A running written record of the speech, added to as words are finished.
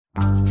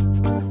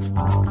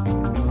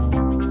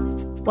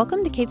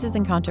Welcome to Cases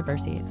and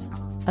Controversies,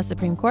 a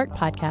Supreme Court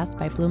podcast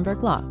by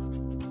Bloomberg Law.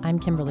 I'm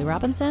Kimberly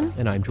Robinson.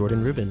 And I'm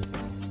Jordan Rubin.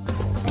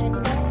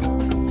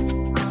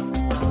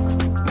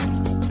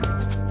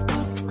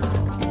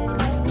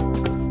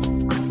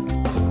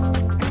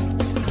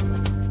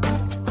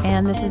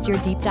 And this is your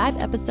deep dive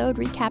episode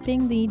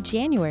recapping the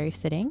January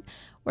sitting.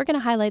 We're going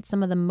to highlight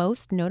some of the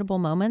most notable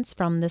moments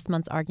from this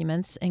month's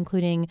arguments,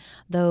 including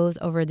those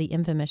over the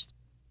infamous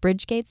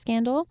Bridgegate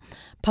scandal,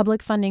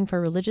 public funding for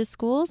religious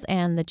schools,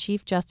 and the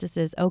Chief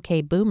Justice's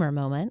OK Boomer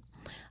moment.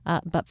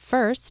 But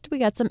first, we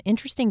got some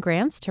interesting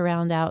grants to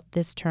round out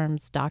this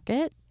term's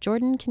docket.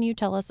 Jordan, can you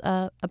tell us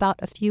about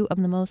a few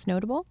of the most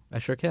notable? I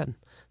sure can.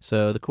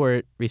 So the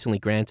court recently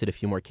granted a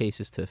few more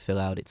cases to fill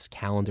out its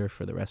calendar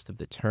for the rest of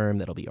the term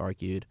that'll be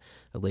argued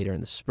later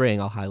in the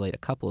spring. I'll highlight a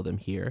couple of them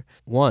here.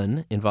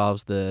 One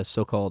involves the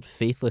so-called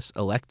faithless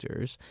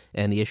electors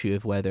and the issue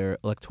of whether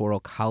electoral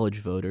college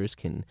voters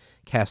can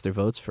cast their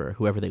votes for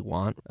whoever they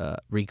want,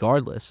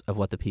 regardless of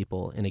what the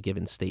people in a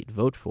given state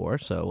vote for.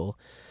 So we'll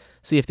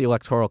see if the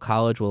Electoral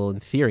College will, in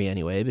theory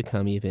anyway,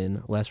 become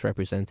even less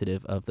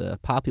representative of the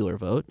popular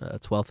vote.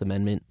 12th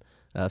Amendment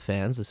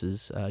fans, this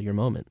is your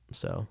moment,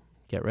 so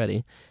get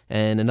ready.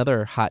 And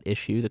another hot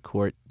issue the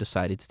court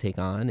decided to take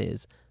on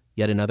is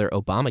yet another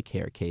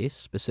Obamacare case,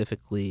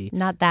 specifically...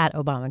 Not that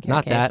Obamacare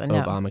not case. Not that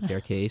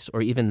Obamacare case,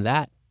 or even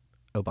that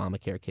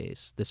Obamacare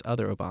case, this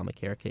other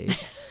Obamacare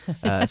case,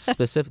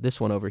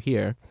 this one over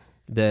here,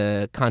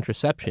 the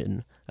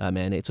contraception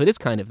mandate. So it is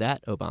kind of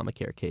that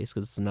Obamacare case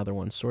because it's another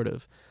one sort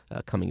of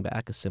coming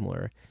back, a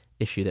similar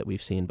issue that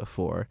we've seen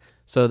before.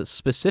 So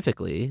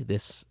specifically,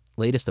 this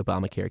latest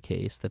Obamacare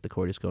case that the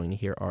court is going to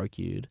hear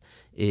argued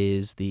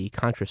is the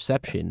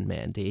contraception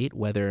mandate,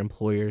 whether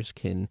employers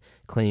can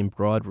claim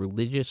broad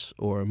religious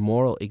or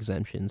moral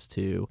exemptions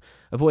to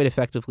avoid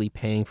effectively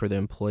paying for the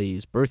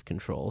employees' birth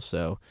control.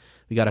 So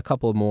we got a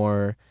couple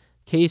more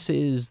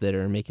cases that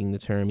are making the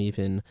term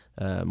even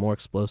more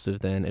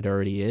explosive than it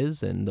already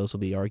is, and those will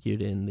be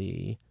argued in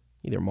the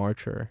either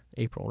March or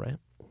April, right?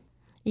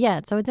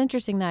 Yeah, so it's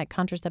interesting that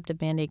contraceptive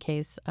mandate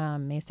case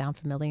may sound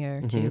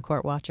familiar to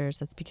court watchers.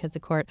 That's because the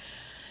court,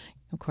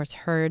 of course,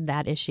 heard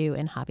that issue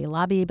in Hobby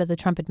Lobby, but the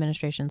Trump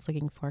administration is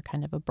looking for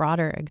kind of a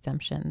broader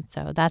exemption.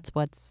 So that's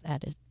what's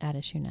at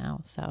issue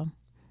now. So,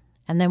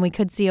 and then we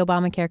could see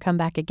Obamacare come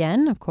back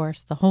again. Of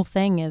course, the whole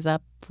thing is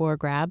up for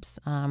grabs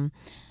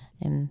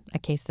in a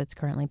case that's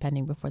currently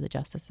pending before the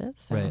justices.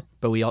 So. Right,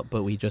 but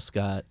we just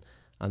got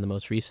on the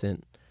most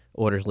recent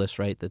orders list,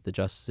 right, that the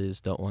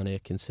justices don't want to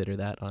consider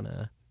that on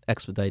a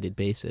expedited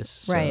basis.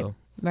 So.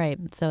 Right.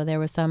 So there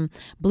were some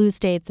blue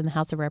states in the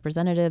House of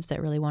Representatives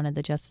that really wanted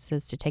the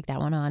justices to take that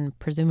one on,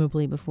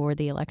 presumably before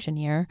the election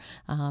year.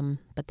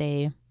 But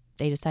they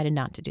decided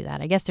not to do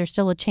that. I guess there's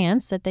still a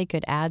chance that they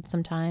could add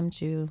some time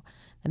to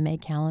the May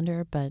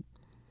calendar, but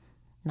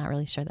not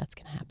really sure that's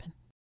going to happen.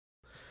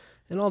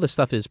 And all this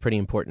stuff is pretty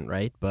important,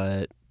 right?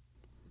 But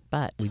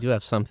we do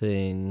have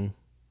something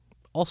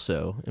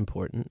also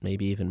important,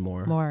 maybe even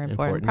more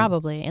important,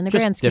 probably, in the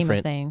grand scheme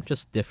of things.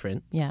 Just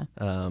different. Yeah.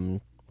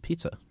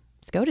 Pizza.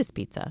 SCOTUS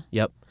pizza.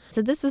 Yep.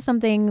 So this was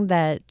something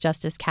that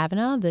Justice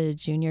Kavanaugh, the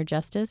junior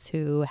justice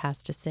who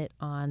has to sit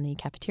on the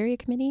cafeteria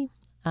committee,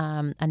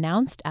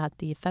 announced at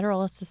the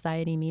Federalist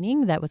Society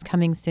meeting that was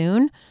coming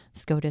soon,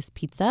 SCOTUS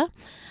pizza,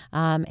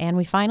 and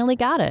we finally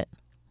got it.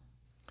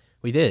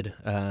 We did.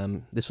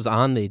 This was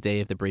on the day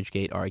of the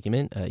Bridgegate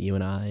argument. You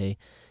and I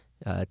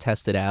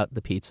tested out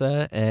the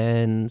pizza,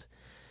 and,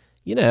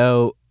 you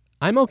know,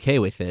 I'm okay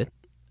with it.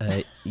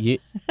 No,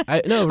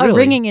 really. A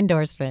ringing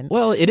endorsement.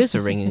 Well, it is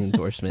a ringing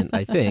endorsement,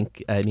 I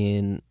think. I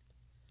mean,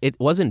 it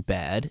wasn't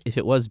bad. If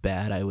it was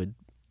bad, I would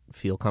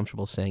feel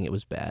comfortable saying it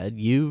was bad.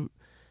 You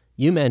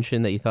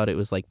mentioned that you thought it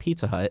was like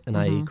Pizza Hut, and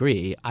I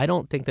agree. I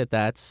don't think that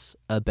that's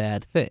a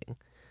bad thing.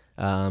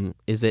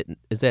 Is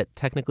that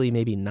technically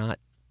maybe not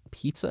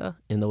pizza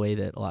in the way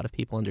that a lot of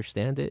people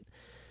understand it?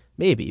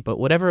 Maybe, but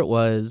whatever it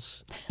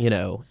was, you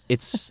know,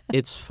 it's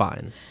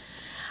fine.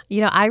 You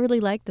know, I really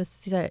liked the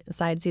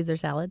side Caesar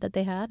salad that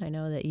they had. I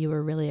know that you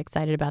were really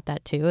excited about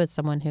that too, as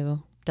someone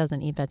who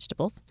doesn't eat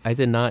vegetables. I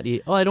did not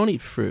eat. Oh, I don't eat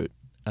fruit.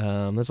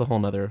 That's a whole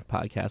nother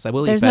podcast. I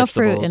will There's eat vegetables. There's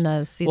no fruit in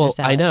the Caesar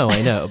salad.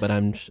 I know, but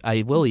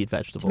I will eat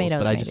vegetables.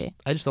 Tomatoes, but maybe.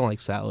 I just don't like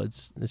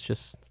salads. It's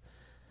just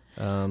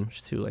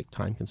too like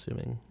time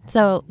consuming.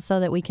 So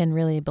that we can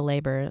really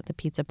belabor the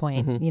pizza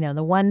point. You know,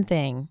 the one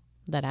thing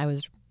that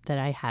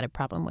I had a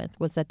problem with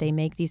was that they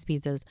make these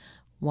pizzas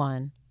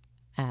one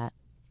at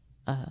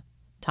a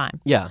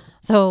time. Yeah.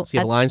 So you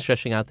have a line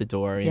stretching out the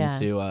door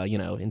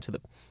into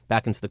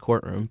back into the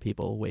courtroom,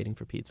 people waiting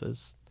for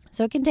pizzas.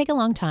 So it can take a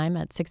long time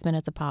at 6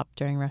 minutes a pop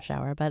during rush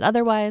hour, but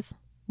otherwise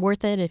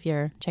worth it if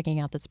you're checking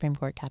out the Supreme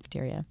Court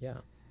cafeteria. Yeah.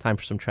 Time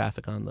for some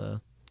traffic on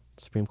the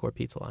Supreme Court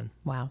pizza line.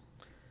 Wow.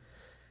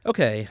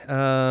 Okay.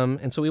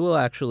 And so we will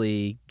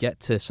actually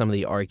get to some of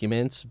the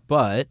arguments,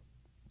 but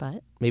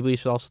maybe we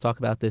should also talk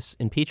about this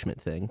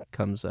impeachment thing.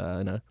 Comes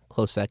in a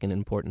close second in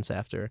importance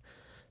after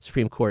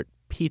Supreme Court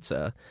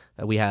pizza.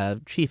 We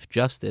have Chief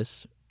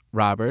Justice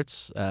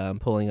Roberts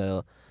pulling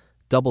a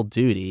double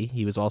duty.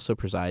 He was also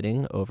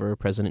presiding over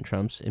President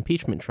Trump's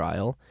impeachment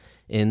trial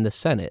in the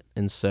Senate.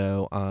 And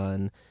so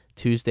on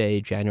Tuesday,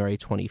 January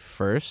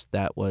 21st,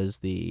 that was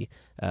the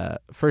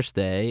first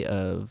day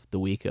of the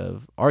week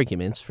of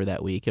arguments for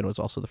that week, and it was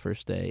also the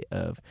first day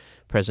of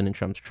President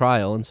Trump's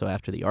trial. And so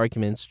after the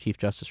arguments, Chief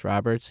Justice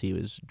Roberts, he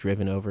was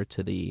driven over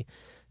to the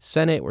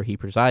Senate, where he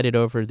presided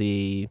over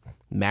the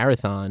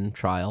marathon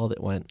trial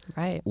that went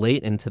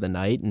late into the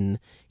night. And,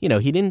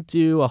 he didn't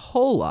do a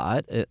whole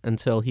lot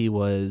until he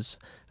was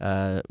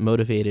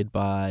motivated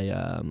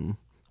by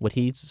what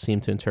he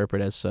seemed to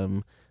interpret as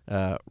some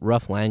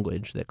rough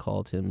language that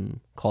called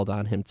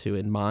on him to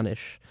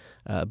admonish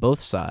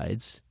both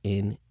sides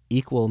in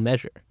equal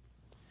measure.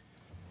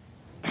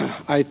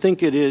 I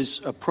think it is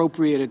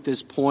appropriate at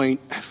this point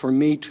for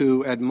me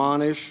to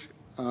admonish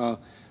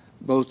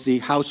both the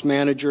House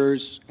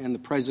managers and the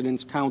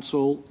President's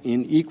counsel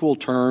in equal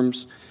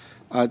terms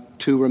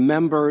to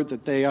remember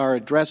that they are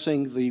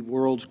addressing the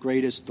world's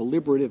greatest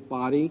deliberative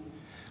body.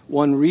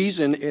 One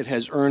reason it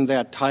has earned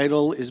that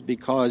title is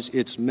because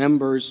its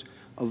members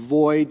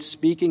avoid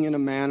speaking in a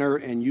manner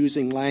and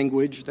using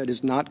language that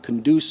is not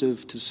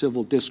conducive to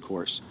civil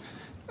discourse.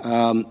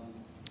 In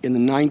the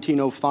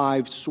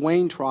 1905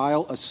 Swain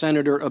trial, a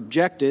senator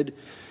objected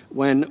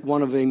when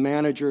one of the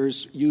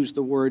managers used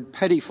the word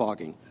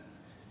pettifogging,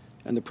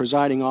 and the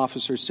presiding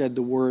officer said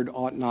the word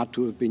ought not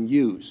to have been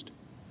used.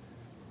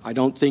 I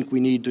don't think we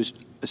need to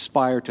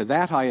aspire to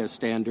that high a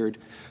standard,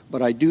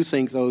 but I do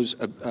think those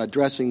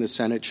addressing the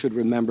Senate should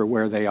remember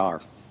where they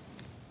are.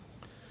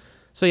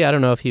 So, I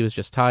don't know if he was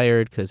just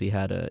tired because he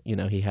had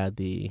he had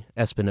the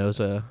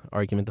Espinoza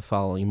argument the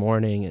following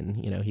morning, and,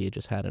 he had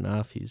just had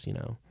enough. He's,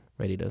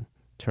 ready to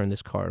turn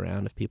this car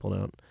around if people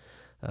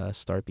don't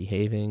start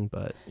behaving.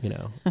 But,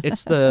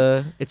 it's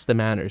the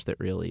manners that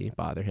really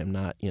bother him,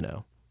 not,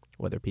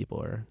 whether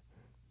people are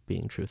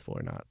being truthful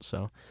or not.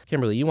 So,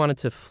 Kimberly, you wanted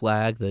to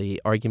flag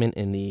the argument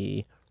in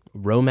the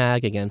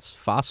Romag against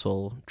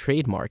Fossil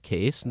trademark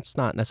case. It's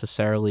not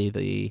necessarily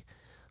the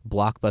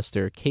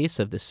blockbuster case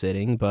of the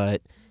sitting,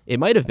 but it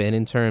might have been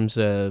in terms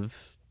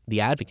of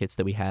the advocates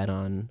that we had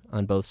on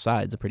both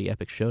sides. A pretty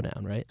epic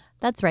showdown, right?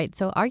 That's right.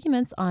 So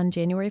arguments on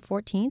January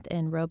 14th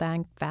in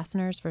Romag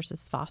Fasteners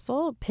versus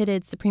Fossil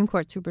pitted Supreme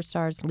Court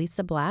superstars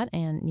Lisa Blatt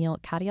and Neil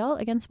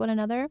Katyal against one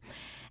another.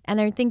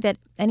 And I think that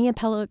any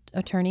appellate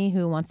attorney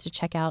who wants to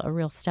check out a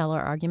real stellar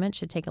argument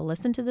should take a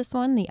listen to this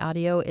one. The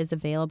audio is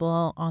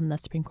available on the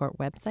Supreme Court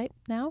website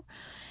now.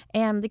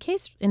 And the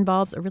case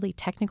involves a really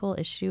technical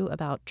issue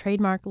about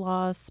trademark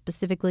laws,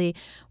 specifically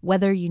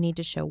whether you need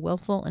to show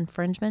willful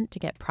infringement to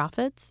get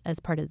profits as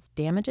part of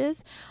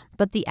damages.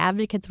 But the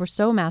advocates were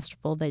so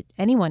masterful that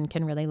anyone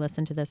can really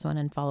listen to this one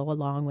and follow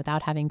along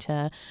without having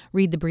to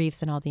read the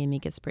briefs and all the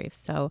amicus briefs.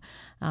 So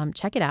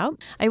check it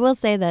out. I will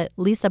say that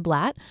Lisa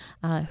Blatt,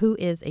 who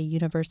is a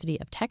University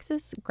of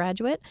Texas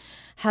graduate,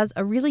 has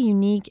a really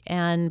unique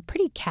and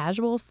pretty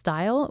casual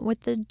style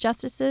with the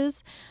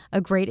justices. A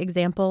great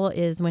example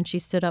is when she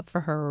stood up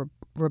for her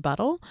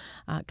rebuttal.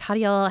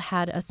 Katyal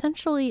had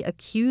essentially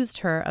accused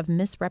her of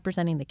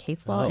misrepresenting the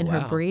case law in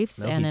her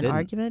briefs and an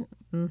argument.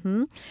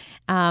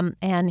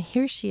 And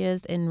here she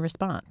is in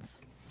response.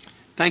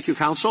 Thank you,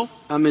 counsel.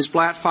 Ms.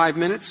 Blatt, 5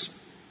 minutes.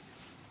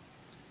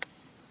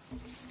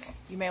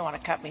 You may want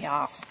to cut me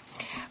off.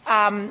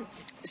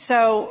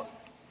 So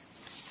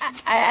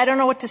I don't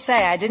know what to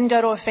say. I didn't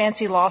go to a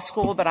fancy law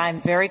school, but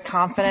I'm very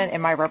confident in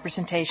my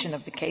representation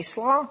of the case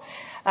law.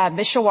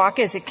 Mishawaka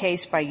is a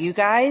case by you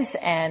guys,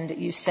 and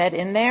you said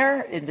in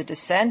there, in the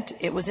dissent,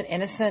 it was an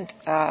innocent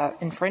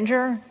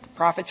infringer. The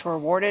profits were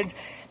awarded.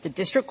 The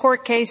district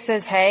court case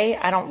says, hey,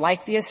 I don't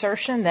like the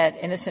assertion that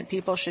innocent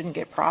people shouldn't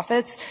get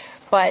profits,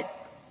 but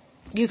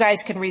you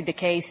guys can read the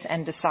case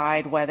and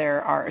decide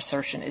whether our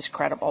assertion is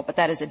credible. But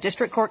that is a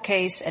district court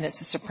case, and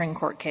it's a Supreme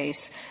Court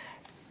case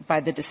by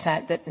the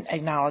dissent that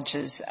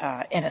acknowledges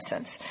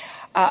innocence.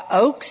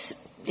 Oaks,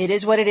 it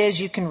is what it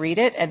is. You can read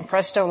it, and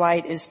Presto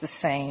Light is the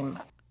same.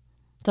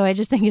 So I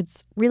just think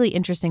it's really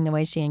interesting the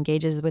way she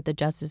engages with the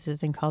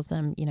justices and calls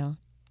them,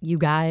 you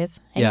guys.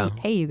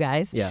 Hey, you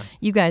guys. Yeah.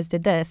 You guys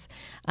did this.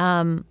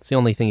 It's the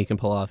only thing you can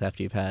pull off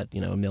after you've had,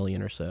 a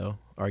million or so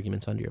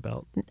arguments under your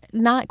belt.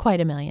 Not quite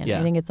a million.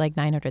 Yeah. I think it's like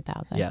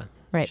 900,000. Yeah.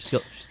 Right.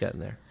 She's getting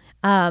there.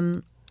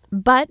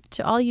 But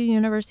to all you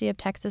University of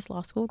Texas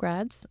Law School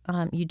grads,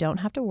 you don't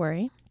have to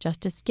worry.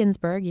 Justice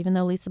Ginsburg, even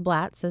though Lisa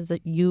Blatt says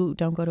that you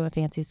don't go to a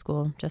fancy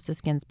school,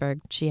 Justice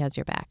Ginsburg, she has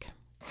your back.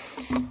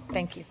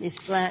 Thank you. Ms.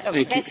 Blatt,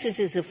 Texas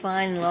is a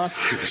fine law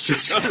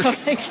school.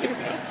 Thank you.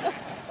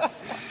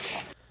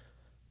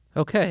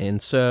 Okay, and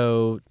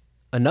so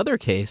another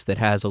case that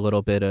has a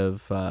little bit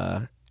of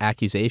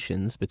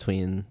accusations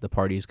between the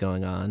parties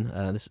going on,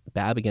 this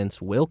Babb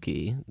against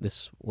Wilkie,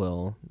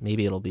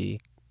 maybe it'll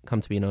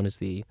come to be known as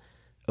the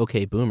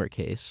OK Boomer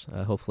case.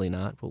 Hopefully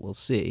not, but we'll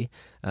see.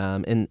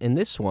 In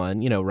this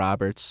one,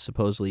 Roberts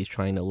supposedly is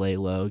trying to lay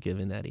low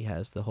given that he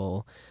has the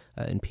whole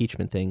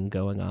impeachment thing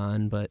going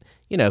on. But,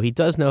 he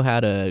does know how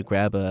to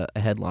grab a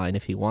headline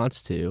if he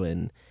wants to.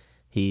 And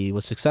he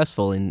was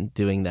successful in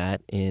doing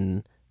that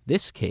in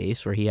this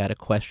case where he had a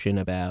question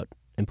about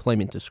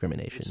employment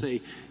discrimination.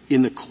 Say,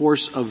 in the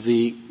course of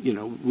the,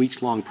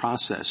 weeks-long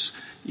process,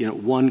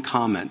 one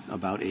comment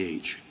about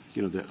age,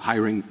 the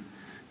hiring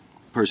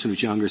person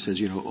who's younger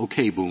says,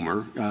 okay,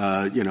 boomer,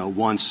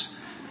 once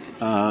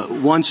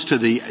to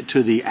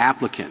the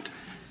applicant.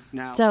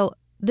 Now, so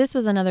this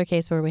was another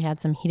case where we had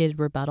some heated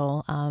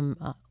rebuttal.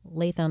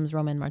 Latham's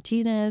Roman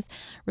Martinez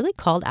really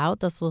called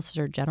out the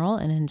Solicitor General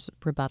in his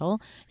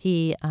rebuttal.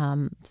 He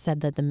said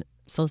that the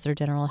Solicitor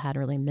General had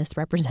really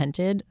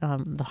misrepresented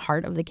the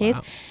heart of the case,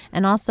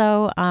 and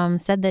also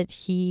said that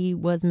he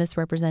was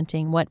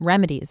misrepresenting what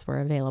remedies were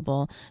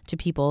available to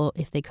people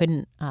if they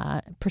couldn't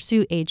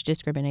pursue age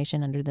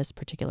discrimination under this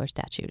particular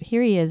statute.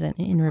 Here he is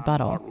in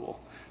rebuttal.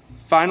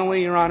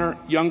 Finally, Your Honor,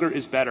 younger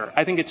is better.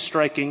 I think it's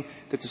striking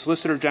that the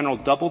Solicitor General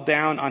doubled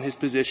down on his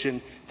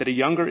position that a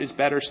younger is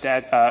better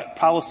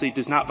policy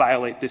does not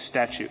violate this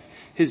statute.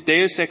 His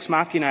deus ex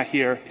machina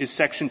here is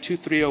Section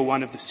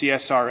 2301 of the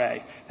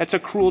CSRA. That's a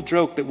cruel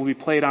joke that will be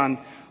played on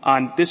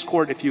this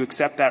court if you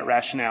accept that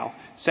rationale.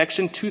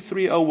 Section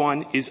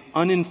 2301 is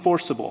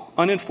unenforceable.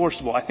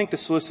 Unenforceable. I think the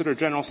Solicitor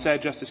General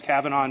said, Justice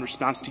Kavanaugh, in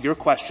response to your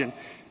question,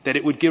 that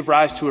it would give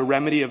rise to a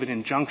remedy of an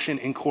injunction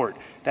in court.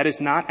 That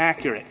is not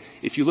accurate.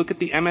 If you look at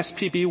the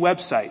MSPB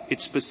website,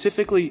 it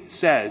specifically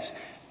says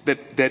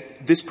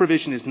that this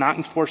provision is not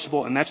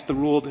enforceable, and that's the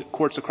rule that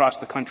courts across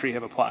the country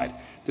have applied.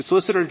 The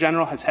Solicitor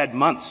General has had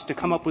months to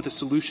come up with a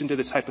solution to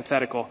this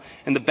hypothetical,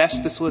 and the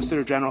best the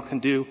Solicitor General can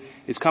do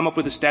is come up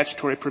with a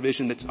statutory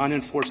provision that's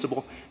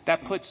unenforceable.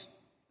 That puts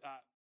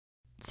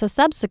So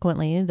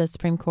subsequently, the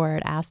Supreme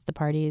Court asked the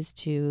parties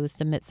to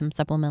submit some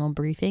supplemental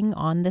briefing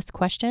on this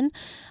question.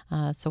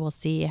 So we'll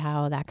see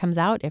how that comes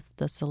out, if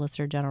the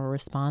Solicitor General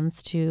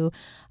responds to,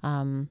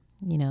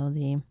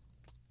 the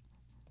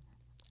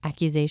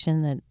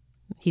accusation that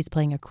he's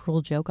playing a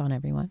cruel joke on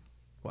everyone.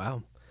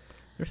 Wow.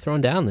 They're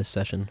throwing down this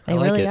session. They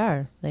really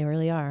are. They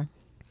really are.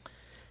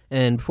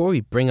 And before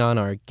we bring on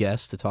our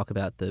guests to talk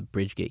about the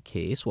Bridgegate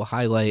case, we'll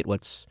highlight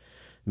what's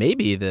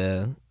maybe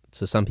to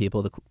some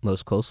people, the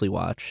most closely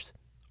watched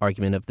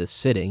argument of this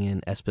sitting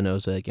in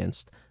Espinoza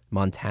against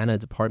Montana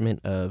Department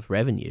of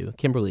Revenue.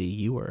 Kimberly,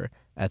 you were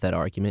at that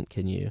argument.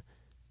 Can you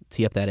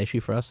tee up that issue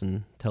for us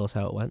and tell us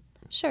how it went?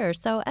 Sure.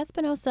 So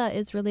Espinoza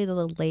is really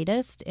the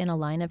latest in a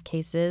line of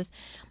cases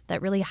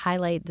that really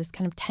highlight this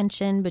kind of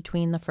tension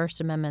between the First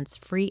Amendment's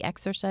free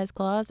exercise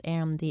clause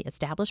and the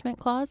Establishment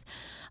Clause,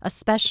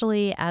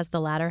 especially as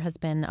the latter has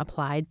been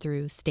applied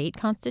through state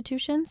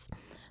constitutions.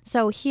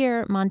 So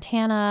here,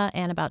 Montana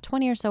and about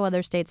 20 or so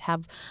other states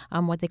have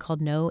what they call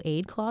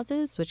no-aid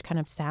clauses, which kind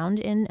of sound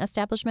in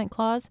Establishment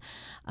Clause.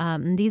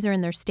 These are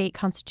in their state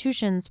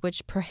constitutions,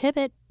 which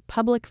prohibit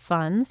public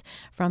funds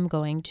from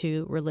going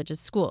to religious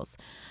schools.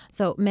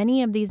 So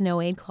many of these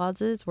no-aid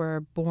clauses were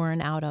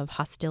born out of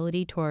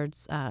hostility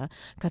towards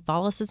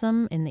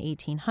Catholicism in the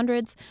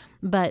 1800s,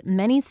 but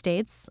many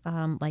states,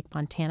 like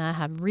Montana,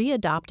 have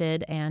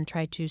readopted and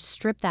tried to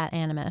strip that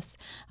animus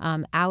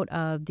out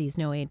of these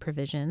no-aid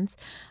provisions.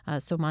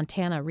 So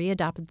Montana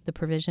readopted the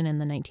provision in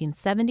the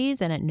 1970s,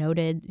 and it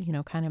noted,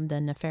 kind of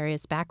the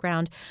nefarious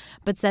background,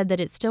 but said that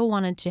it still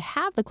wanted to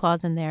have the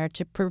clause in there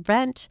to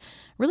protect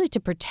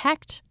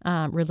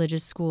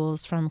religious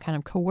schools from kind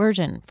of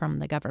coercion from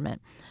the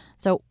government.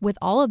 So with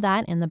all of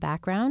that in the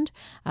background,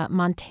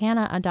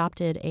 Montana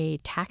adopted a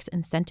tax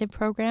incentive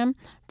program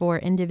for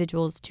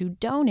individuals to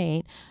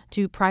donate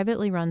to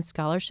privately run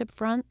scholarship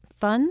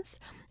funds.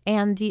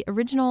 And the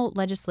original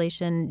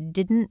legislation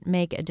didn't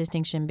make a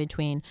distinction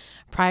between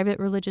private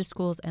religious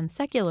schools and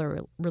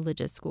secular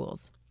religious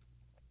schools.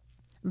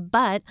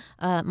 But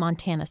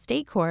Montana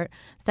State Court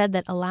said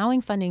that allowing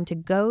funding to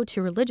go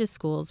to religious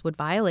schools would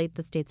violate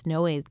the state's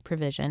no-aid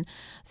provision.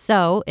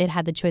 So it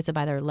had the choice of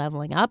either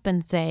leveling up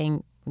and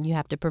saying you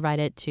have to provide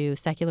it to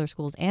secular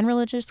schools and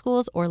religious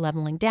schools, or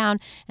leveling down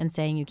and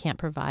saying you can't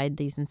provide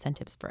these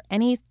incentives for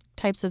any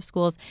types of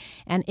schools,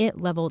 and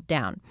it leveled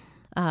down.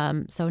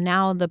 So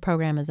now the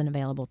program isn't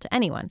available to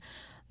anyone.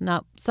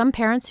 Now, some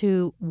parents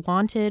who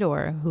wanted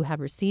or who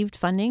have received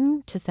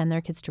funding to send their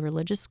kids to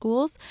religious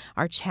schools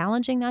are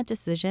challenging that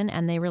decision,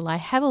 and they rely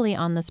heavily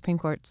on the Supreme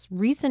Court's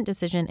recent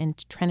decision in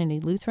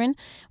Trinity Lutheran,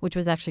 which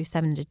was actually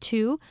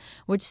 7-2,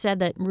 which said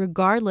that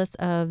regardless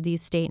of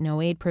these state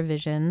no-aid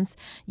provisions,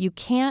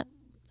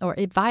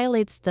 it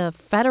violates the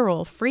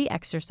federal free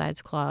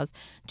exercise clause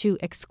to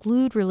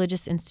exclude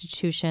religious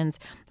institutions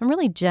from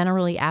really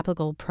generally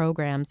applicable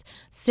programs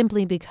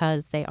simply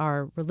because they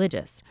are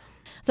religious.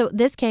 So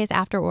this case,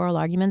 after oral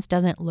arguments,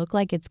 doesn't look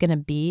like it's going to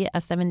be a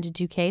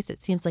 7-2 case.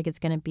 It seems like it's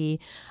going to be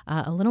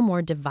a little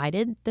more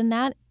divided than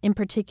that. In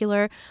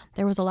particular,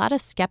 there was a lot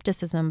of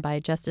skepticism by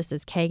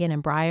Justices Kagan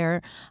and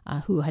Breyer,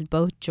 who had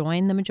both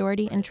joined the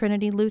majority in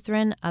Trinity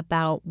Lutheran,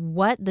 about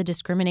what the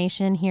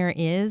discrimination here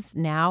is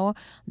now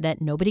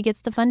that nobody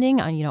gets the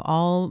funding.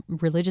 All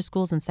religious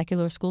schools and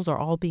secular schools are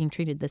all being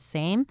treated the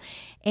same.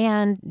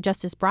 And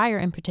Justice Breyer,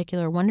 in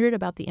particular, wondered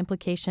about the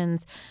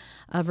implications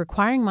of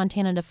requiring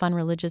Montana to fund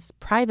religious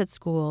private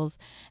schools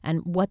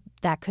and what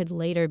that could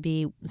later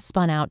be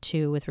spun out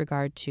to with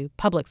regard to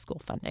public school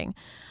funding.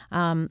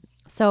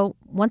 So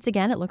once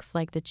again, it looks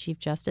like the Chief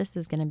Justice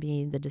is going to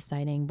be the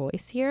deciding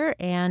voice here,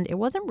 and it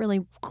wasn't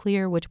really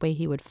clear which way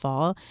he would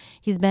fall.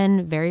 He's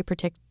been very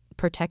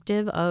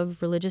protective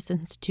of religious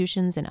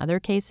institutions in other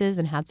cases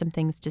and had some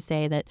things to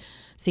say that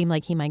seemed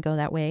like he might go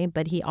that way.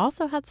 But he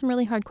also had some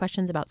really hard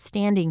questions about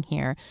standing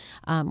here,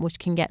 which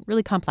can get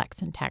really complex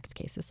in tax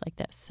cases like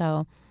this.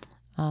 So,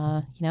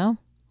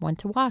 one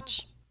to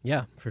watch.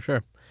 Yeah, for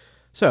sure.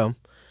 So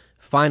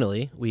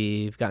finally,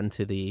 we've gotten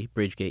to the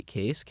Bridgegate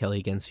case, Kelly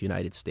against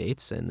United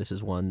States, and this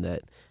is one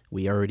that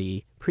we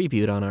already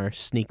previewed on our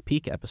sneak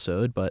peek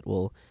episode, but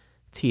we'll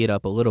tee it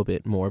up a little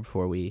bit more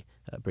before we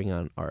bring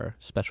on our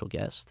special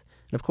guest.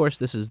 And of course,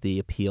 this is the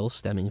appeal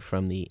stemming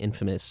from the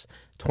infamous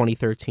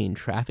 2013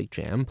 traffic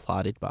jam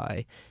plotted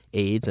by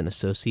aides and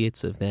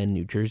associates of then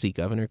New Jersey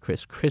Governor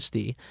Chris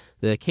Christie.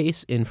 The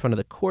case in front of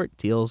the court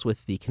deals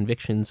with the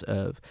convictions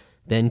of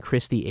then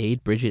Christie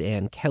aide Bridget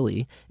Ann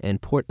Kelly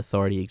and Port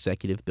Authority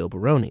executive Bill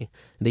Baroni.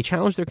 They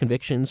challenged their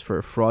convictions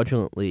for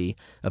fraudulently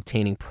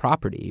obtaining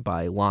property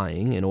by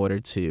lying in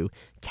order to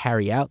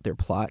carry out their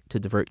plot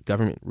to divert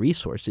government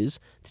resources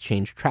to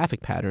change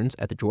traffic patterns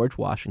at the George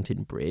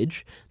Washington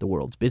Bridge, the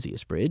world's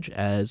busiest bridge,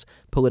 as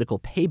political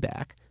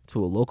payback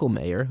to a local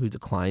mayor who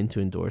declined to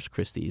endorse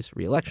Christie's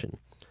reelection.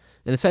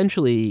 And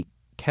essentially,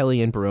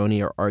 Kelly and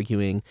Baroni are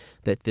arguing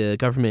that the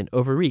government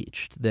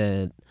overreached,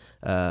 that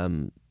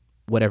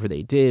whatever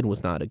they did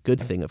was not a good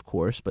thing, of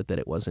course, but that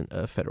it wasn't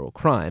a federal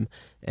crime.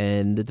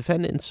 And the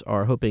defendants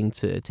are hoping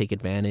to take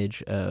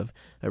advantage of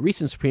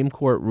recent Supreme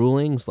Court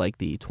rulings like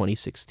the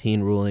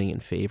 2016 ruling in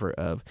favor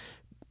of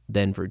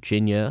then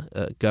Virginia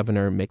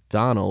Governor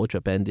McDonnell, which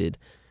upended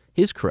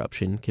his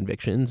corruption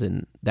convictions.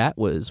 And that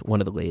was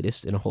one of the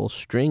latest in a whole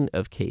string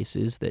of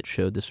cases that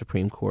showed the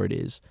Supreme Court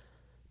is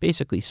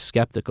basically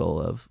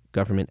skeptical of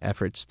government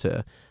efforts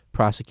to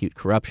prosecute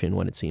corruption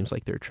when it seems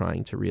like they're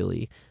trying to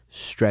really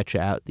stretch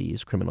out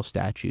these criminal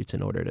statutes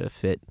in order to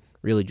fit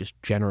really just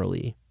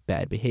generally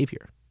bad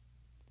behavior.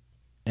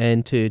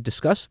 And to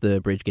discuss the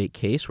Bridgegate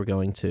case, we're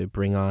going to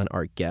bring on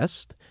our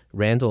guest.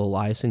 Randall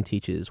Eliason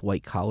teaches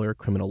white-collar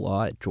criminal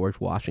law at George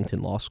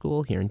Washington Law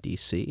School here in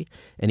D.C.,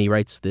 and he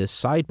writes the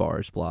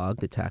Sidebars blog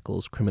that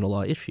tackles criminal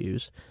law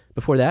issues.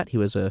 Before that, he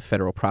was a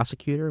federal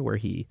prosecutor where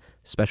he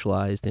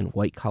specialized in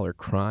white-collar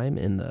crime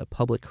in the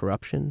public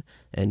corruption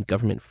and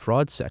government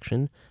fraud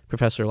section.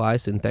 Professor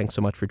Eliason, thanks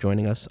so much for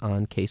joining us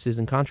on Cases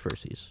and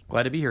Controversies.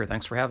 Glad to be here.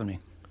 Thanks for having me.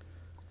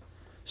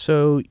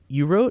 So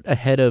you wrote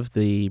ahead of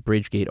the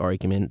Bridgegate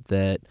argument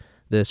that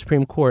the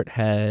Supreme Court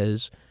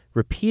has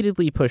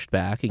repeatedly pushed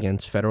back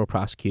against federal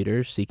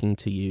prosecutors seeking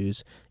to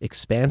use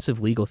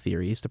expansive legal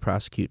theories to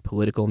prosecute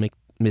political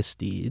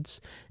misdeeds.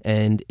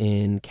 And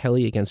in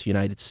Kelly against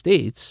United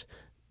States,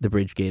 the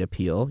Bridgegate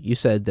appeal, you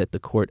said that the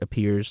court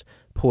appears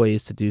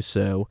poised to do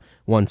so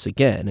once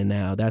again. And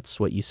now that's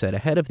what you said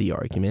ahead of the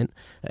argument.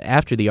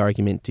 After the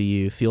argument, do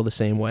you feel the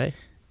same way?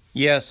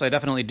 Yes, I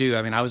definitely do.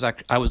 I mean, I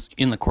was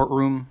in the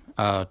courtroom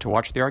to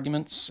watch the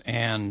arguments,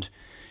 and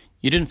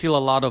you didn't feel a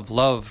lot of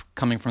love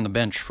coming from the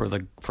bench for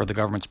the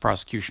government's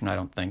prosecution. I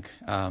don't think.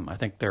 I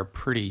think they're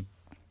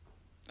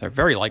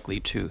very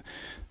likely to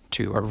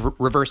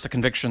reverse the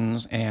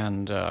convictions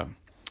and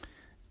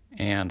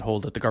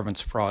hold that the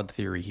government's fraud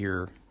theory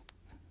here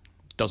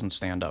doesn't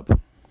stand up.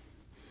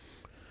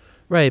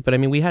 Right, but I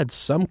mean, we had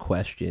some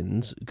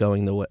questions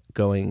going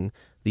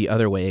the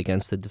other way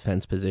against the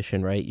defense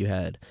position, right? You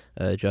had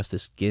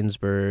Justice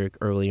Ginsburg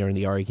earlier in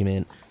the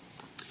argument.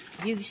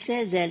 You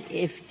said that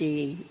if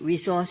the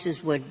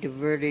resources were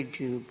diverted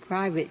to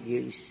private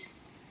use,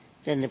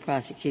 then the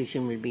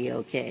prosecution would be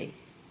okay.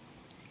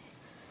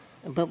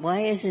 But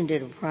why isn't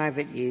it a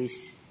private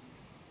use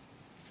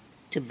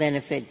to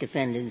benefit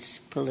defendants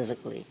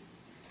politically?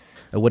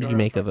 What did you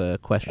make of a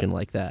question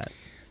like that?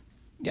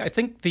 Yeah, I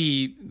think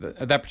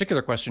that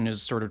particular question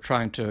is sort of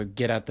trying to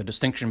get at the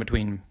distinction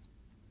between,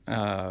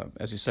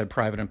 as you said,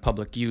 private and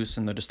public use,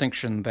 and the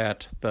distinction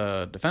that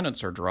the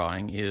defendants are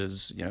drawing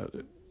is,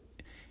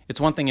 it's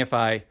one thing if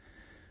I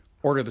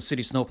order the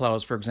city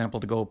snowplows, for example,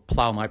 to go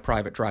plow my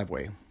private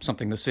driveway,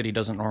 something the city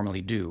doesn't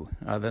normally do.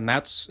 Then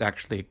that's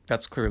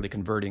clearly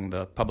converting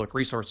the public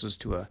resources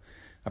to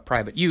a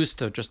private use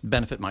to just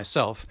benefit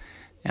myself,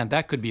 and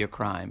that could be a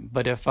crime.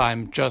 But if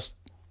I'm just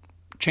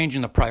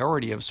changing the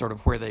priority of sort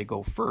of where they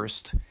go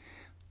first,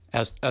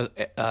 as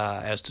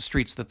to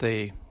streets that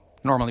they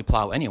normally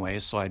plow anyway,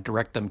 so I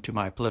direct them to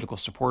my political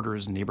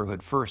supporters'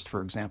 neighborhood first,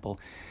 for example,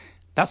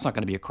 that's not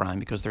going to be a crime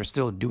because they're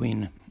still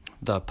doing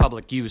the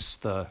public use,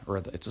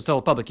 it's still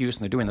a public use,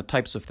 and they're doing the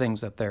types of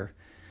things that they're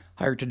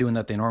hired to do and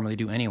that they normally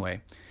do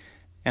anyway.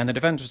 And the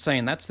defendants are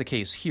saying that's the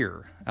case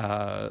here.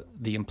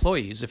 The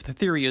employees, if the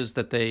theory is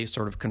that they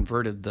sort of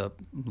converted the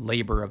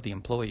labor of the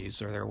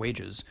employees or their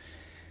wages,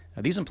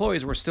 these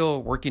employees were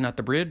still working at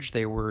the bridge.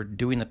 They were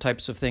doing the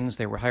types of things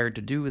they were hired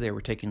to do. They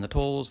were taking the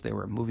tolls. They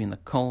were moving the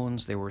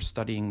cones. They were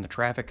studying the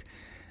traffic.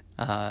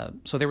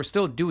 So they were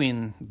still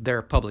doing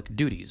their public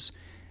duties.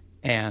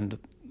 And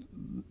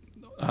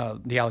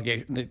the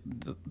allegation,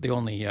 the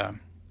only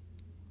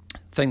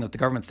thing that the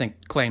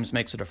government claims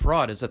makes it a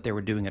fraud is that they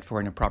were doing it for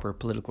an improper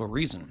political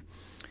reason.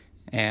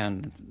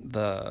 And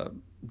the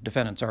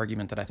defendant's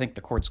argument that I think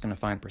the court's going to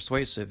find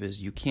persuasive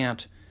is you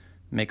can't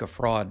make a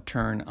fraud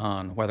turn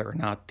on whether or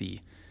not the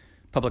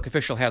public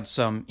official had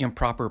some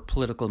improper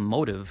political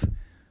motive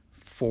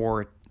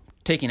for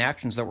taking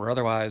actions that were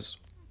otherwise,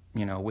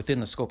 within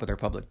the scope of their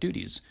public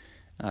duties.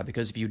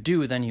 Because if you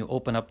do, then you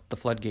open up the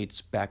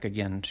floodgates back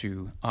again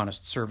to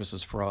honest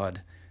services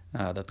fraud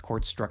that the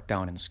court struck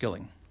down in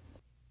Skilling.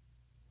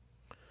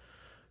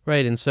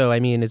 Right, and so,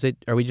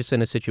 are we just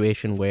in a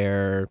situation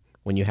where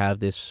when you have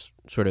this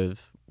sort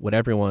of what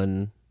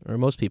everyone, or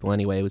most people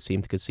anyway, would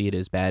seem to concede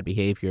as bad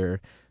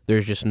behavior,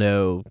 there's just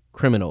no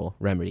criminal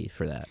remedy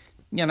for that?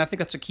 Yeah, and I think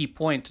that's a key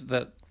point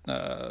that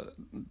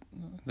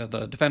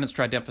the defendants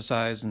tried to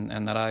emphasize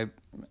and that I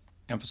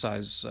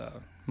emphasize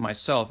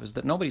myself, is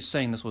that nobody's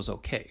saying this was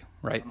okay,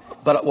 right?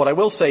 But what I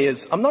will say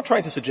is I'm not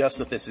trying to suggest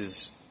that this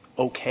is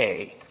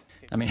okay.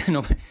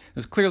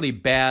 There's clearly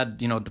bad,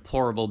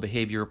 deplorable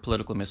behavior,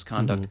 political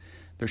misconduct. Mm-hmm.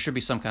 There should be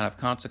some kind of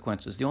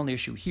consequences. The only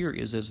issue here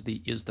is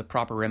the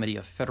proper remedy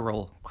of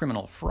federal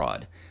criminal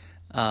fraud.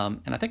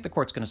 And I think the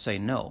court's going to say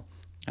no.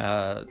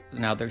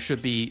 Now, there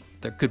could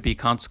be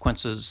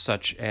consequences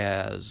such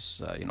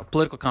as,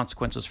 political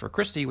consequences for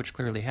Christie, which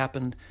clearly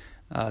happened.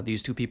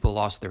 These two people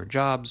lost their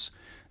jobs,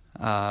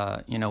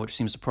 which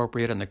seems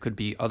appropriate. And there could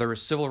be other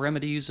civil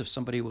remedies if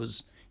somebody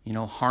was,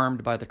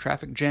 harmed by the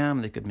traffic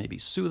jam. They could maybe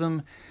sue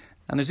them.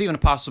 And there's even a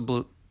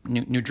possible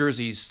New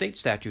Jersey state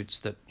statutes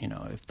that,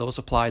 if those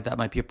applied, that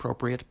might be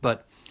appropriate.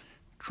 But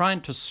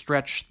trying to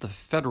stretch the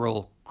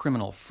federal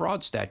criminal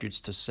fraud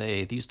statutes to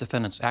say these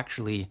defendants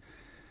actually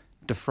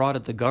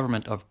defrauded the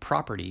government of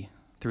property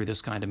through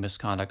this kind of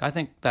misconduct, I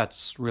think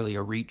that's really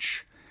a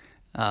reach.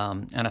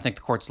 And I think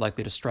the court's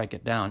likely to strike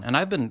it down. And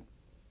I've been,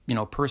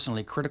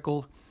 personally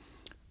critical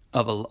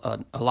of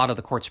a lot of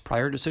the court's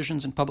prior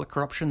decisions in public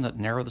corruption that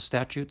narrow the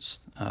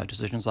statutes,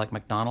 decisions like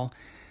McDonnell.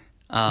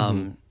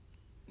 And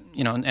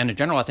in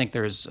general, I think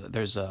there's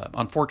an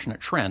unfortunate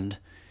trend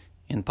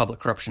in public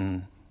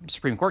corruption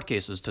Supreme Court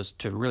cases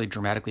to really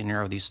dramatically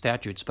narrow these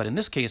statutes. But in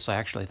this case, I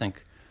actually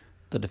think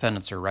the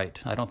defendants are right.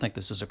 I don't think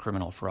this is a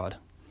criminal fraud.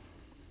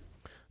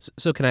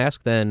 So can I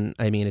ask then,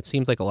 it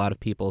seems like a lot of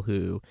people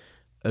who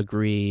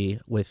agree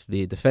with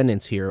the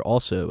defendants here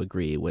also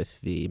agree with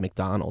the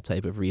McDonnell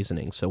type of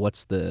reasoning. So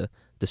what's the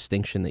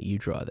distinction that you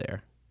draw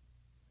there?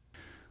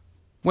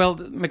 Well,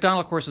 McDonnell,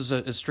 of course,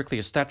 is strictly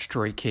a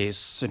statutory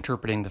case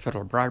interpreting the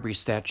federal bribery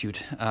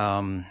statute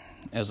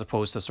as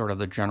opposed to sort of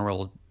the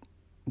general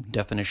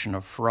definition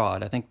of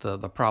fraud. I think the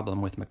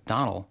problem with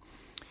McDonnell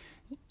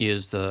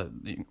is the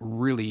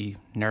really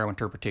narrow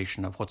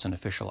interpretation of what's an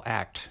official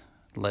act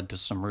led to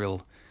some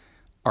real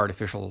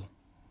artificial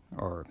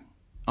or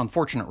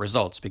unfortunate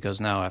results, because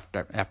now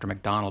after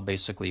McDonnell,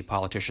 basically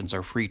politicians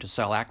are free to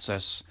sell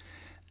access.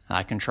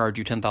 I can charge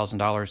you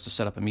 $10,000 to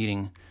set up a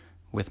meeting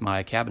with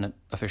my cabinet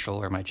official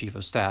or my chief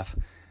of staff.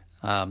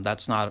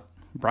 That's not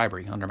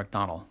bribery under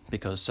McDonnell,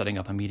 because setting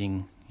up a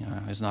meeting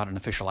is not an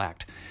official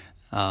act.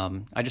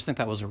 I just think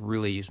that was a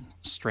really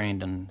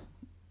strained and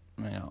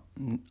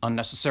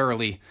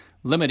unnecessarily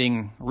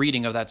limiting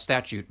reading of that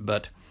statute.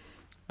 But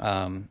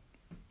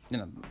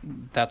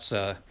that's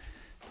a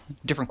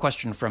different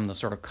question from the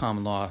sort of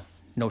common law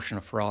notion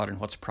of fraud and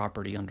what's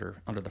property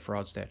under the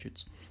fraud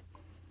statutes.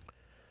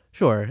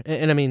 Sure.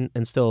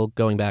 And still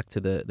going back to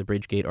the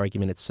Bridgegate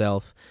argument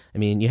itself,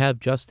 you have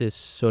Justice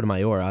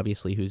Sotomayor,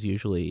 obviously, who's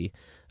usually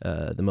one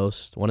of the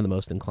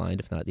most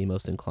inclined, if not the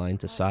most inclined,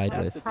 to side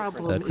with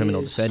the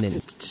criminal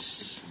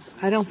defendant.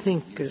 I don't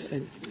think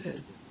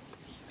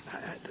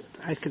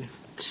I can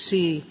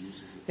see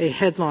a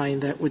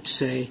headline that would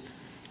say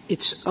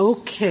it's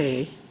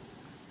okay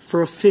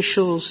for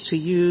officials to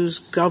use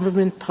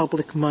government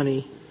public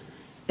money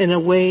in a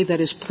way that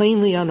is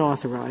plainly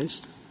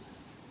unauthorized,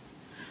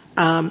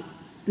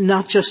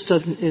 not just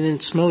in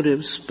its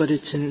motives, but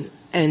it's in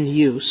end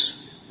use.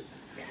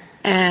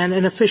 And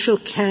an official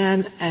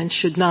can and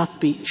should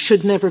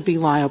never be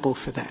liable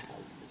for that.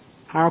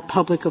 Our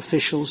public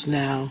officials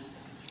now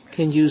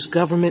can use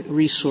government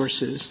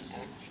resources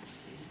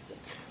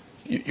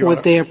for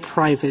their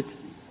private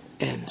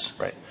ends.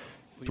 Right.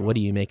 So what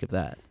do you make of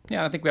that?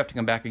 Yeah, I think we have to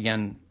come back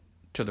again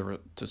to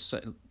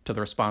the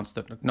response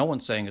that no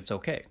one's saying it's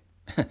okay.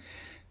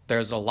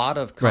 There's a lot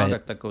of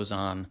conduct that goes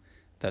on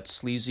that's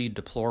sleazy,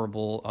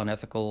 deplorable,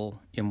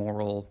 unethical,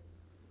 immoral,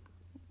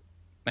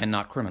 and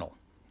not criminal.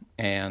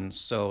 And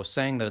so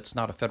saying that it's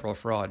not a federal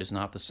fraud is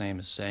not the same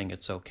as saying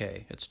it's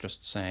okay. It's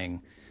just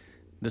saying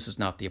this is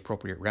not the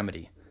appropriate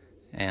remedy.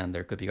 And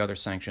there could be other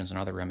sanctions and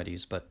other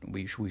remedies, but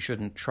we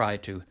shouldn't try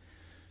to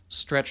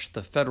stretch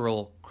the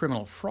federal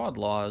criminal fraud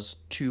laws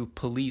to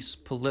police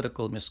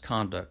political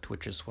misconduct,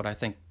 which is what I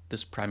think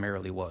this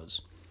primarily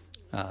was.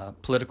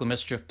 Political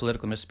mischief,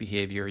 political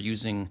misbehavior,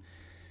 using,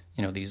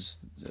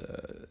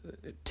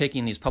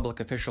 taking these public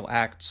official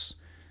acts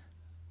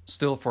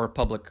still for a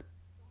public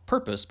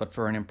purpose, but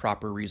for an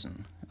improper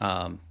reason.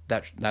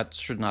 That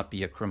should not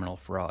be a criminal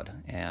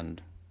fraud.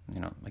 And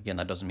Again,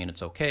 that doesn't mean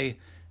it's okay.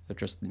 It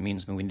just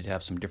means we need to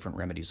have some different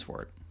remedies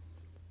for it.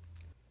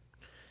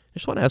 I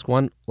just want to ask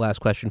one last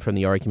question from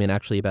the argument,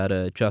 actually, about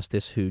a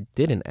justice who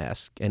didn't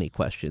ask any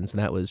questions,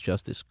 and that was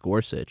Justice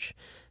Gorsuch.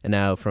 And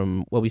now,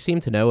 from what we seem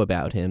to know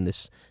about him,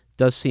 this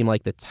does seem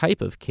like the type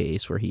of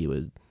case where he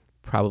would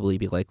probably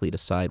be likely to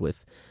side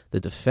with the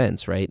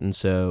defense, right? And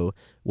so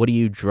what do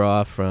you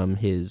draw from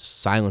his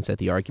silence at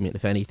the argument,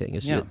 if anything?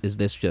 Is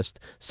this just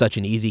such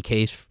an easy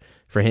case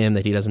for him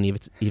that he doesn't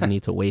even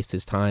need to waste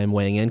his time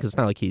weighing in? Because it's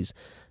not like he's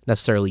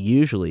necessarily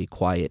usually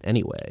quiet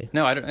anyway.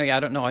 No, I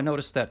don't know. I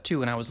noticed that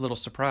too, and I was a little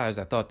surprised.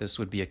 I thought this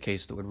would be a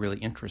case that would really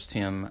interest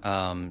him.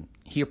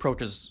 He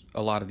approaches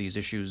a lot of these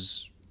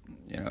issues,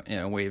 in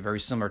a way very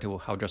similar to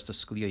how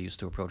Justice Scalia used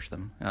to approach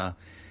them,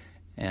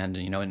 and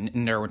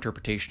in their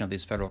interpretation of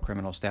these federal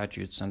criminal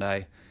statutes. And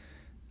I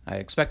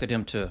expected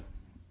him to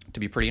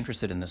be pretty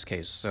interested in this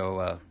case. So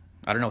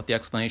I don't know what the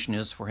explanation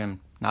is for him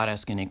not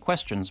asking any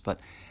questions, but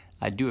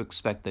I do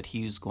expect that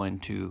he's going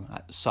to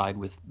side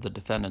with the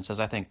defendants, as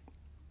I think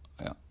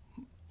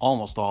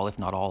almost all, if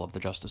not all, of the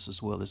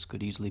justices will. This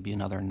could easily be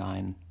another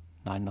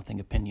 9-0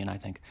 opinion, I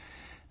think.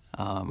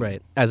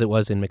 Right, as it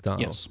was in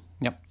McDonald. Yes,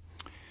 yep.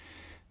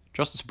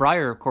 Justice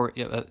Breyer,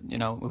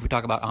 if we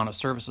talk about honest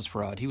services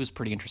fraud, he was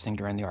pretty interesting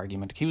during the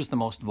argument. He was the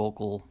most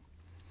vocal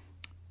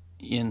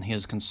in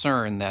his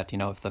concern that,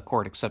 if the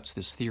court accepts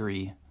this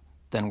theory,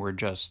 then we're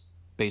just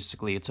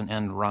basically, it's an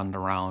end run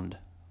around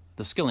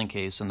the Skilling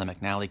case and the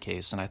McNally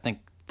case. And I think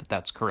that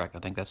that's correct. I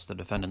think that's the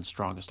defendant's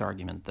strongest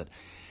argument, that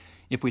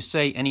if we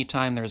say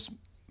anytime there's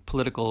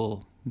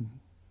political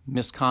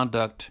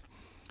misconduct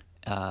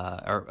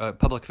or a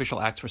public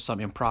official acts for some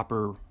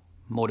improper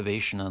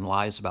motivation and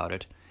lies about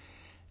it,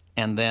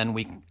 and then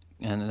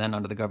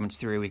under the government's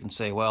theory we can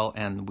say, well,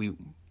 and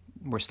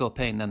we're still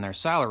paying them their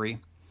salary,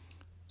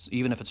 so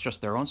even if it's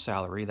just their own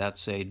salary,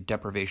 that's a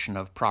deprivation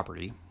of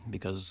property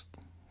because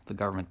the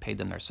government paid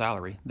them their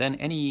salary. Then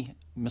any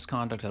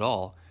misconduct at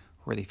all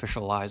where the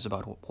official lies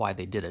about why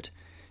they did it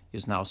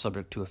is now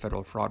subject to a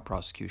federal fraud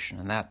prosecution,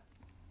 and that,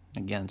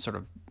 again, sort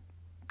of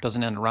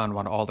doesn't end around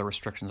all the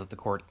restrictions that the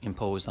court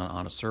imposed on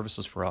honest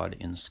services fraud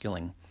in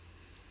Skilling.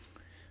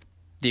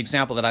 The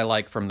example that I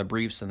like from the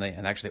briefs, and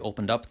actually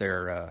opened up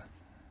their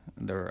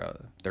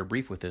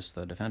brief with this,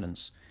 the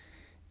defendants,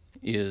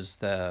 is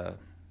the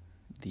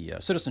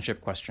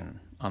citizenship question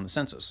on the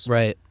census.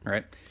 Right.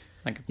 Right.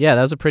 Yeah,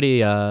 that was a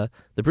pretty. The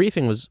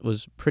briefing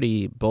was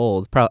pretty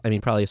bold.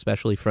 Probably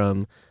especially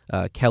from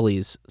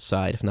Kelly's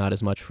side, if not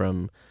as much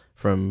from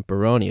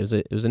Baroni.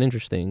 It was an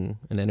interesting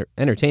and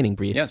entertaining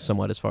brief, yes,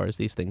 somewhat, as far as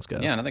these things go.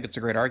 Yeah, and I think it's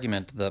a great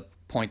argument. The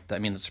point,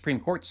 the Supreme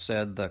Court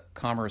said the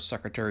Commerce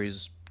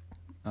Secretary's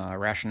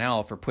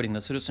rationale for putting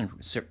the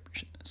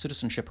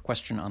citizenship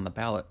question on the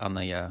ballot on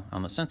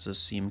the census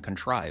seemed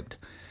contrived,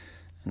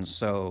 and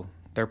so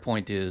their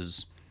point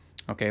is,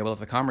 okay, well, if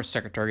the Commerce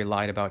Secretary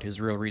lied about his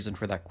real reason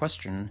for that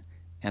question,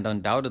 and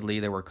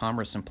undoubtedly there were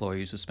Commerce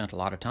employees who spent a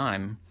lot of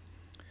time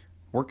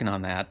working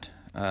on that,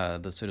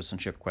 the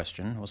citizenship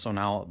question, well, so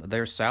now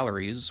their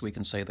salaries, we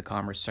can say the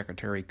Commerce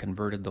Secretary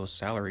converted those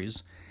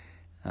salaries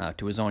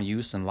to his own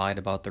use and lied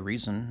about the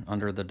reason.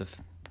 Under the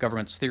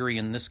government's theory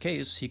in this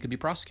case, he could be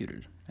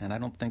prosecuted. And I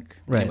don't think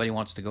anybody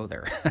wants to go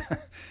there.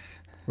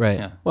 Right.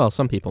 Yeah. Well,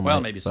 some people might.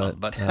 Well, maybe some,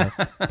 but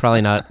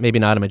probably not. Maybe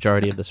not a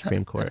majority of the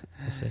Supreme Court.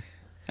 We'll see.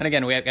 And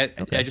again,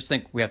 I just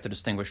think we have to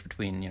distinguish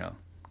between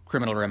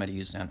criminal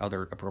remedies and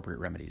other appropriate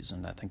remedies,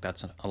 and I think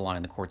that's a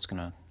line the court's going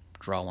to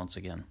draw once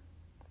again.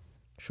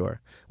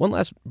 Sure. One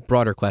last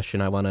broader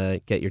question I want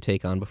to get your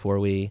take on before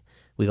we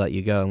let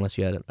you go, unless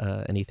you had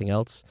anything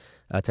else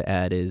to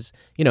add, is,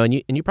 and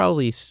you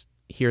probably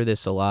hear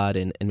this a lot,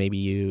 and maybe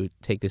you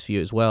take this view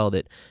as well,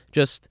 that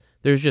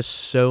there's just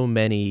so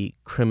many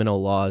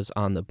criminal laws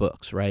on the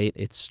books, right?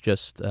 It's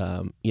just,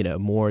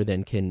 more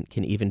than can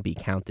even be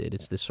counted.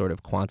 It's this sort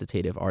of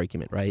quantitative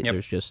argument, right? Yep.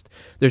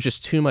 There's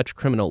just too much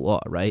criminal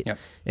law, right? Yep.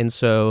 And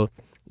so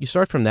you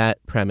start from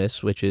that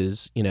premise, which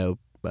is,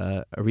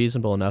 a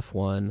reasonable enough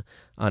one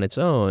on its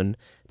own.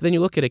 But then you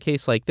look at a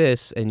case like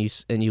this, and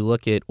you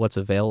look at what's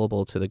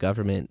available to the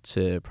government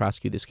to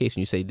prosecute this case,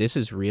 and you say, this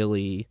is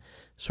really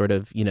sort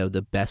of,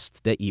 the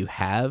best that you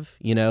have.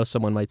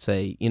 Someone might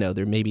say,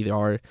 there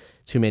are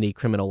too many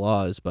criminal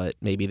laws, but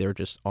maybe there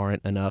just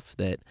aren't enough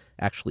that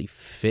actually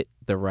fit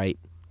the right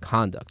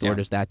conduct. Yeah. Or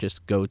does that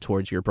just go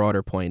towards your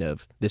broader point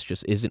of this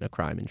just isn't a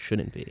crime and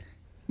shouldn't be?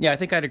 Yeah, I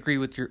think I'd agree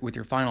with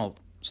your final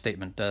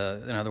statement.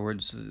 In other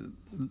words,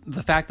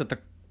 the fact that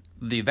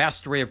the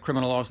vast array of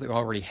criminal laws they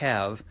already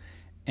have,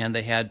 and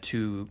they had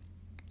to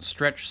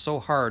stretch so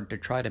hard to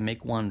try to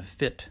make one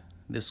fit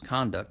this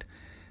conduct,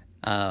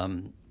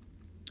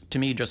 to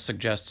me just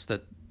suggests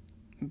that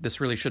this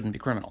really shouldn't be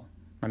criminal.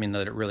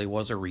 That it really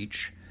was a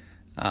reach,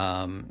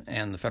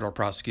 and the federal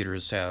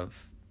prosecutors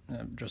have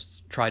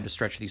just tried to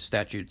stretch these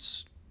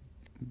statutes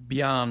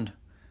beyond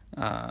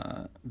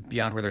where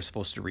they're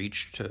supposed to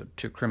reach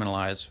to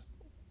criminalize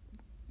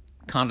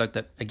conduct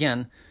that,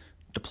 again,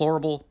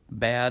 deplorable,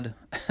 bad,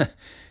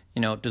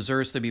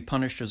 deserves to be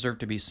punished, deserves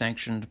to be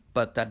sanctioned,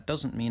 but that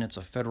doesn't mean it's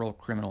a federal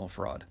criminal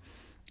fraud.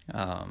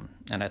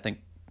 And I think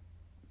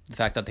the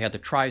fact that they had to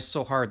try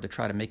so hard to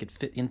try to make it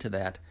fit into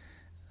that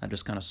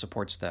just kind of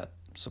supports that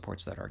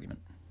argument.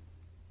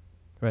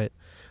 Right.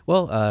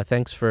 Well,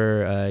 thanks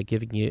for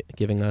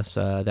giving us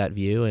that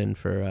view and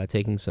for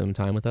taking some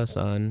time with us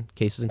on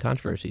Cases and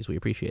Controversies. We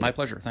appreciate it. My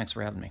pleasure. Thanks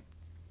for having me.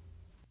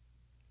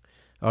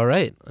 All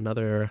right.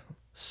 Another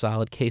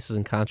solid Cases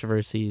and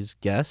Controversies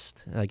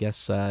guest. I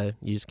guess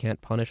you just can't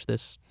punish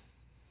this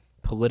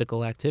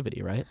political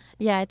activity, right?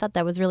 Yeah, I thought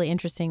that was really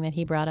interesting that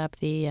he brought up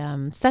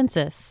the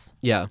census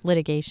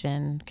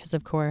litigation because,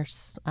 of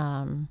course,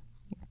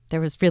 there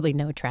was really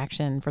no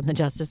traction from the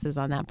justices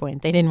on that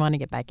point. They didn't want to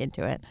get back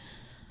into it.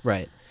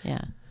 Right.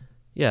 Yeah.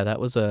 Yeah, that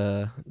was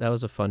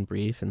a fun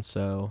brief, and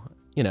so,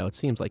 it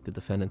seems like the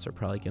defendants are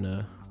probably going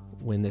to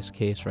win this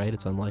case, right?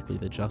 It's unlikely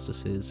the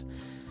justices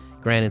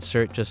granted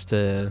cert just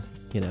to,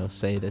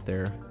 say that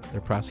their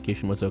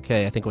prosecution was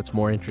okay. I think what's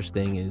more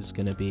interesting is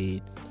going to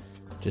be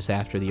just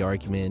after the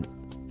argument,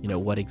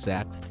 what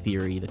exact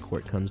theory the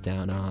court comes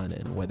down on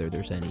and whether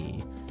there's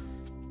any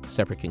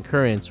separate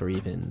concurrence or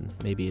even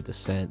maybe a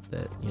dissent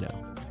that, the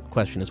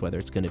question is whether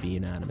it's going to be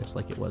unanimous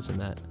like it was in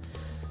that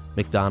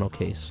McDonald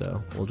case.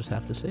 So we'll just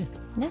have to see.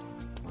 Yeah.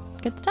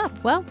 Good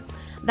stuff. Well,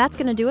 that's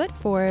going to do it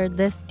for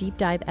this deep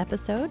dive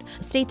episode.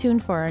 Stay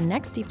tuned for our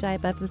next deep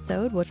dive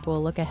episode, which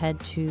will look ahead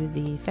to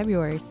the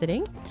February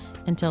sitting.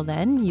 Until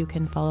then, you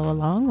can follow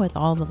along with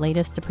all the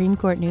latest Supreme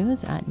Court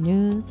news at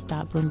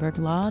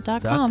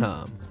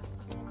news.bloomberglaw.com.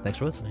 Thanks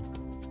for listening.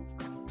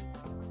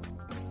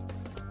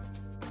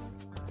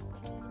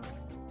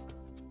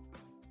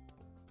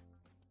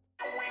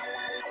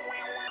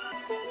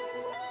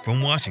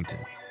 From Washington,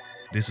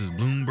 this is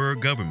Bloomberg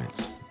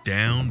Government's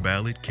Down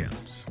Ballot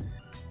Counts.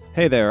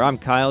 Hey there, I'm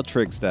Kyle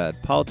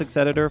Trigstad, politics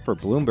editor for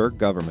Bloomberg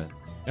Government.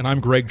 And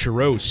I'm Greg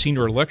Giroux,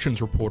 senior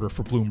elections reporter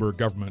for Bloomberg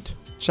Government.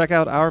 Check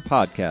out our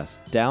podcast,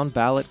 Down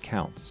Ballot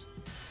Counts.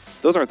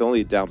 Those aren't the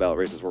only down ballot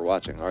races we're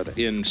watching, are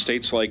they? In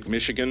states like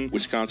Michigan,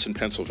 Wisconsin,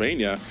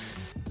 Pennsylvania.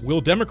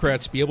 Will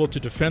Democrats be able to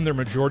defend their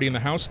majority in the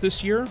House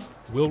this year?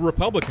 Will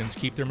Republicans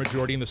keep their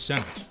majority in the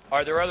Senate?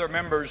 Are there other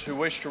members who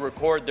wish to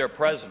record their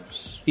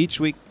presence? Each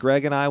week,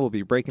 Greg and I will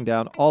be breaking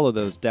down all of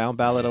those down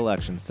ballot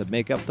elections that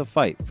make up the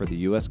fight for the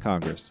U.S.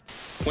 Congress.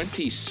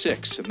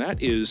 26, and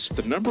that is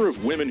the number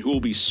of women who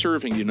will be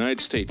serving the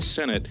United States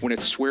Senate when it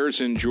swears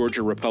in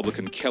Georgia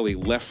Republican Kelly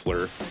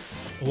Loeffler.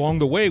 Along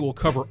the way, we'll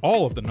cover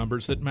all of the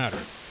numbers that matter.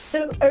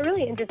 So a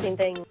really interesting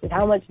thing is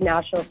how much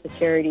national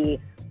security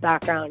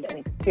background and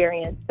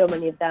experience so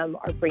many of them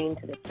are bringing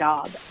to this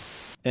job.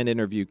 And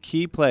interview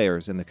key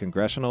players in the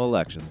congressional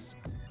elections.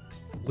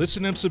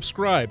 Listen and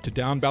subscribe to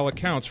Down Ballot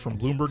Counts from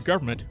Bloomberg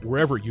Government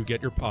wherever you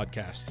get your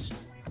podcasts.